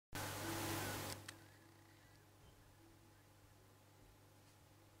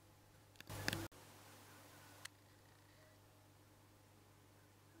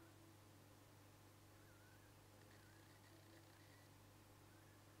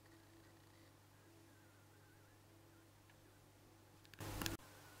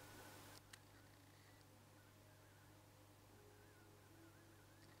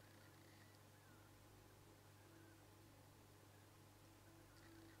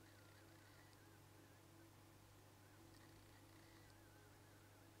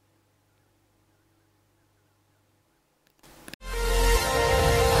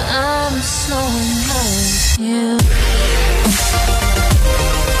you.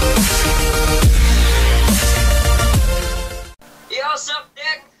 Yo, what's up,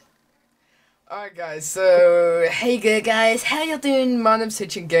 Nick? Alright guys, so hey good guys, how y'all doing? My name's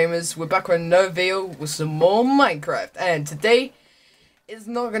Hitchin Gamers. We're back with another video with some more Minecraft, and today is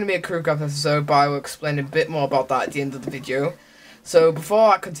not going to be a crewcraft episode, but I will explain a bit more about that at the end of the video. So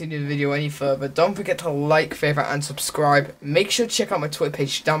before I continue the video any further, don't forget to like, favourite and subscribe. Make sure to check out my Twitter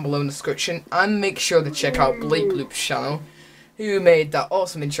page down below in the description, and make sure to check out Bleep Loop's channel, who made that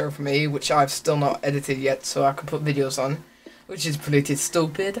awesome intro for me, which I've still not edited yet so I can put videos on, which is pretty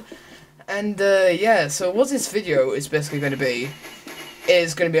stupid. And yeah, so what this video is basically going to be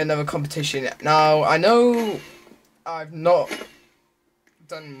is going to be another competition. Now, I know I've not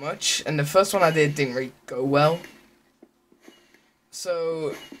done much, and the first one I did didn't really go well.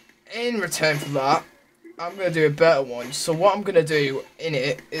 So, in return for that, I'm going to do a better one. So what I'm going to do in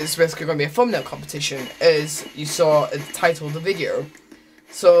it is basically going to be a thumbnail competition, as you saw at the title of the video.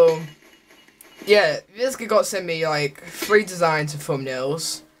 So, yeah, you basically got to send me like 3 designs of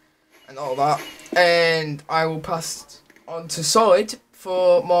thumbnails and all that, and I will pass on to Solid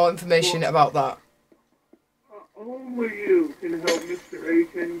for more information about that. Only you can help Mr.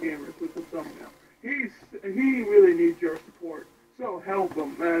 A10 Gamers with the thumbnail. He really needs your support, so help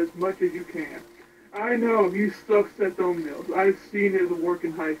him as much as you can. I know he sucks at thumbnails. I've seen his work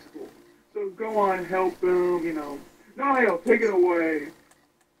in high school. So go on, help him, you know. Niall, take it away.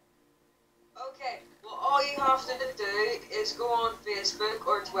 Okay, well, all you have to do is go on Facebook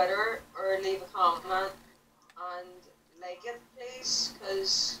or Twitter or leave a comment and like it, please,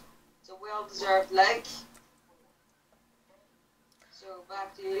 because it's a well-deserved like. So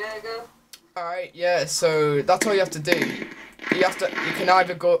back to you, Lego. Alright, yeah, so that's all you have to do. You can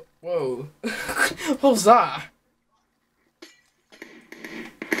either go, whoa, what was that?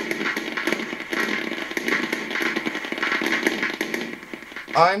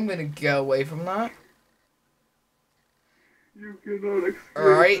 I'm gonna get away from that. You cannot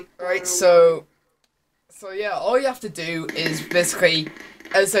Alright, so yeah, all you have to do is basically,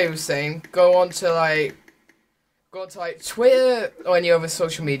 as I was saying, go on to like Twitter or any other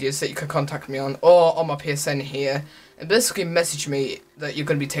social medias that you can contact me on, or on my PSN here, and basically message me that you're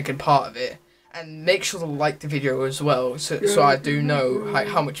going to be taking part of it, and make sure to like the video as well, so I do know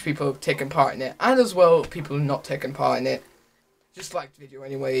how much people have taken part in it, and as well people who not taken part in it. Just like the video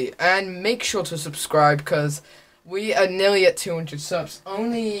anyway, and make sure to subscribe, because we are nearly at 200 subs,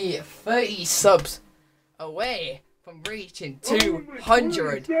 only 30 subs away from reaching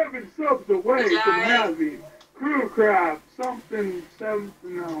 200. 7 subs away from having crewcraft, something,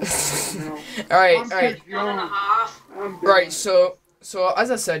 no. Alright. Right, so so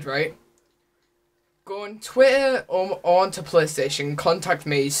as I said, right, go on Twitter or onto PlayStation, contact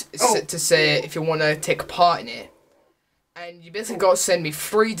me to say if you want to take part in it. And you basically got to send me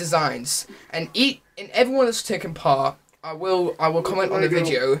 3 designs, and everyone that's taken part, I will comment on the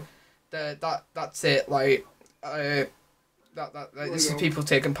video that's it, like this is people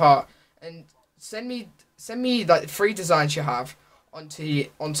taking part, and send me like 3 designs you have onto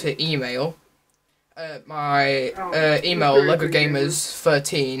email. My email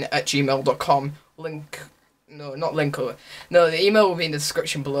legogamers13@gmail.com. The email will be in the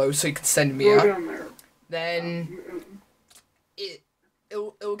description below, so you can send me out. Then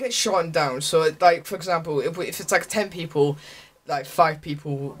it'll get shortened down. So like, for example, if it's like 10 people, like 5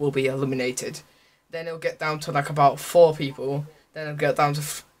 people will be eliminated. Then it'll get down to like about 4 people. Then it'll get down to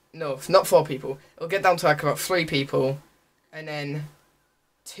no, not 4 people. It'll get down to like about 3 people, and then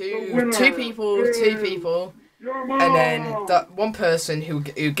two people, and then that one person who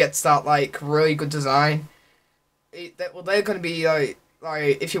gets that like really good design. They're gonna be like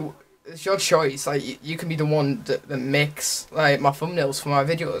if you. It's your choice. Like you can be the one that makes like my thumbnails for my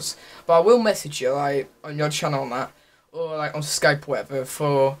videos, but I will message you like on your channel on that, or like on Skype or whatever,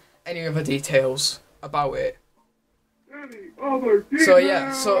 for any other details about it. So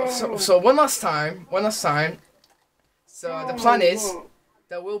yeah, so one last time. So the plan is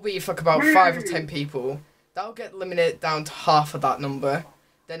there will be like about 5 or 10 people. That'll get eliminated down to half of that number.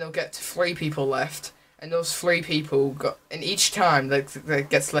 Then it'll get to 3 people left. And those 3 people and each time that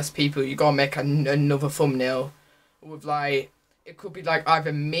gets less people, you gotta make another thumbnail with like, it could be like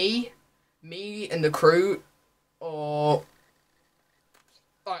either me and the crew, or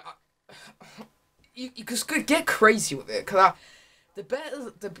like you just could get crazy with it, cause the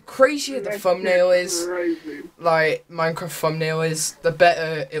crazier the thumbnail is, like Minecraft thumbnail is, the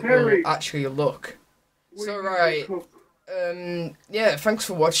better it will actually look. So right. Yeah, thanks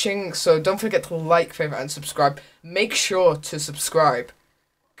for watching. So don't forget to like, favorite and subscribe. Make sure to subscribe,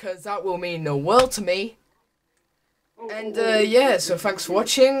 because that will mean the world to me. And yeah, so thanks for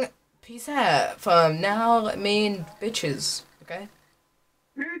watching. Peace out from now, bitches. Okay?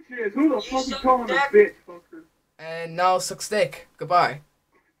 Bitches, who the fuck is calling a bitch, fucker? And now suck stick. Goodbye.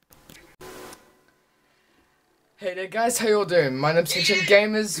 Hey there guys, how y'all doing? My name's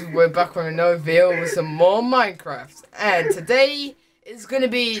Gamers. We're back with another video with some more Minecraft. And today is going to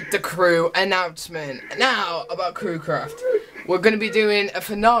be the crew announcement. Now, about Crewcraft. We're going to be doing a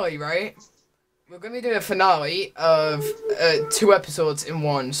finale, right? We're going to be doing a finale of 2 episodes in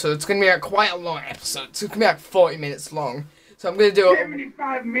one. So it's going to be like quite a long episode. So it's going to be like 40 minutes long. So I'm going to do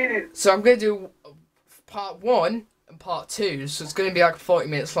 75 minutes. So I'm going to do part 1 and part 2. So it's going to be like 40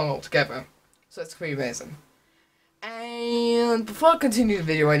 minutes long altogether. So it's going to be amazing. And before I continue the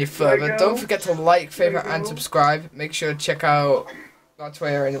video any further, don't forget to like, favorite, and subscribe. Make sure to check out our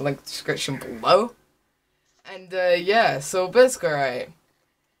Twitter in the link description below. And yeah, so basically, right.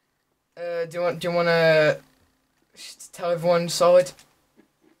 Do you want to tell everyone, Solid?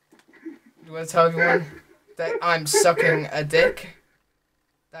 Do you want to tell everyone that I'm sucking a dick?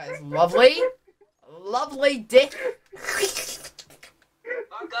 That is lovely, lovely dick.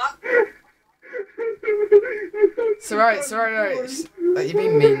 So right. Let you be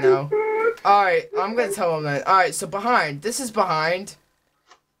mean now. Alright, I'm gonna tell them then. Alright, so this is behind.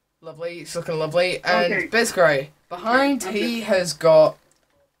 Lovely, it's looking lovely. And okay. Basically, behind he has got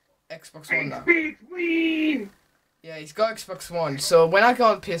Xbox One now. Yeah, he's got Xbox One. So when I go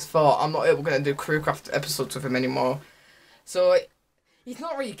on PS4, I'm not able to do Crewcraft episodes with him anymore. So he's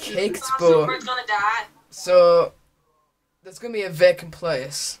not really kicked, but so there's gonna be a vacant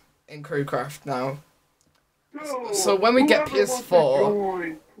place in Crewcraft now. So when we get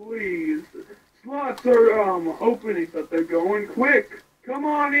PS4, please, slots are opening, but they're going quick. Come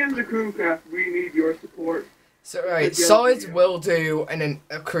on in the Crewcraft. We need your support. So right, Solids will do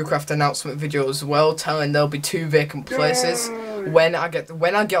a Crewcraft announcement video as well, telling there'll be 2 vacant places. When I get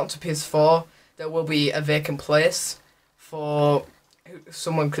onto PS4, there will be a vacant place for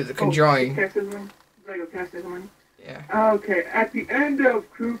someone can join. Yeah. Okay, at the end of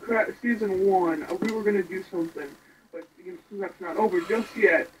Crewcraft Season 1, we were going to do something, but Crewcraft's not over just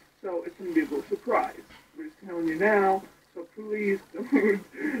yet, so it's going to be a little surprise. We're just telling you now, so please don't,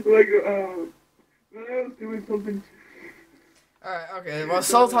 I was doing something. Alright, okay, well,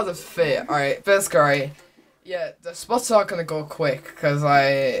 Salt has a fit. Alright, basically, right, yeah, the spots are going to go quick, because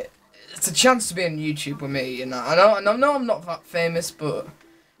it's a chance to be on YouTube with me, you know. I know I'm not that famous, but,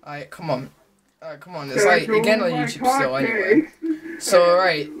 come on. Come on, it's like, you're getting on YouTube still anyway. So,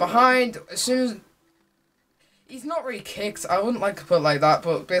 right, behind, as soon as... He's not really kicked, I wouldn't like to put it like that,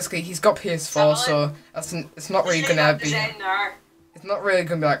 but basically he's got PS4, so it's not really gonna be... It's not really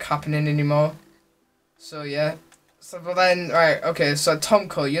gonna be, like, happening anymore. So, yeah. So, but then, right, okay, so Tom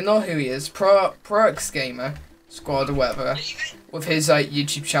Cole, you know who he is, Pro X Gamer Squad or whatever, with his,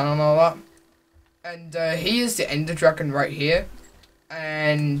 YouTube channel and all that. And, he is the Ender Dragon right here.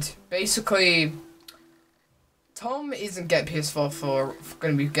 And basically, Tom isn't getting PS4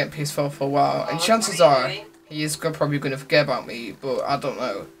 going to be getting PS4 for a while, and chances are he is probably going to forget about me, but I don't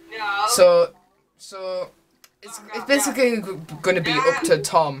know. No. So it's basically going to be up to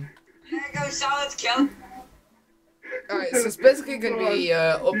Tom. Alright, so it's basically going to be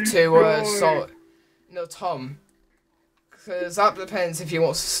up to Tom, because that depends if he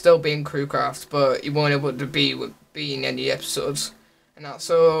wants to still be in Crewcraft, but he won't able to be in any episodes.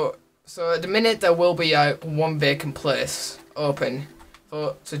 So at the minute there will be 1 vacant place open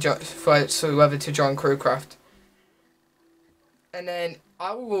for whoever to join Crewcraft, and then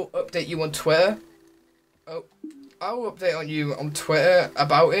I will update you on Twitter. I will update you on Twitter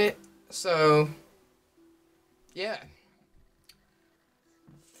about it. So yeah,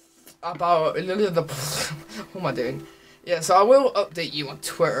 about what am I doing? Yeah, so I will update you on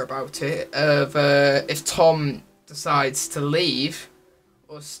Twitter about it of if Tom decides to leave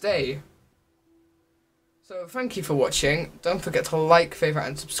or stay. So thank you for watching. Don't forget to like, favorite,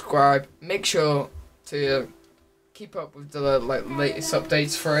 and subscribe. Make sure to keep up with the latest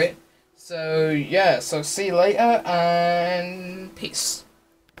updates for it. So yeah, so see you later and peace.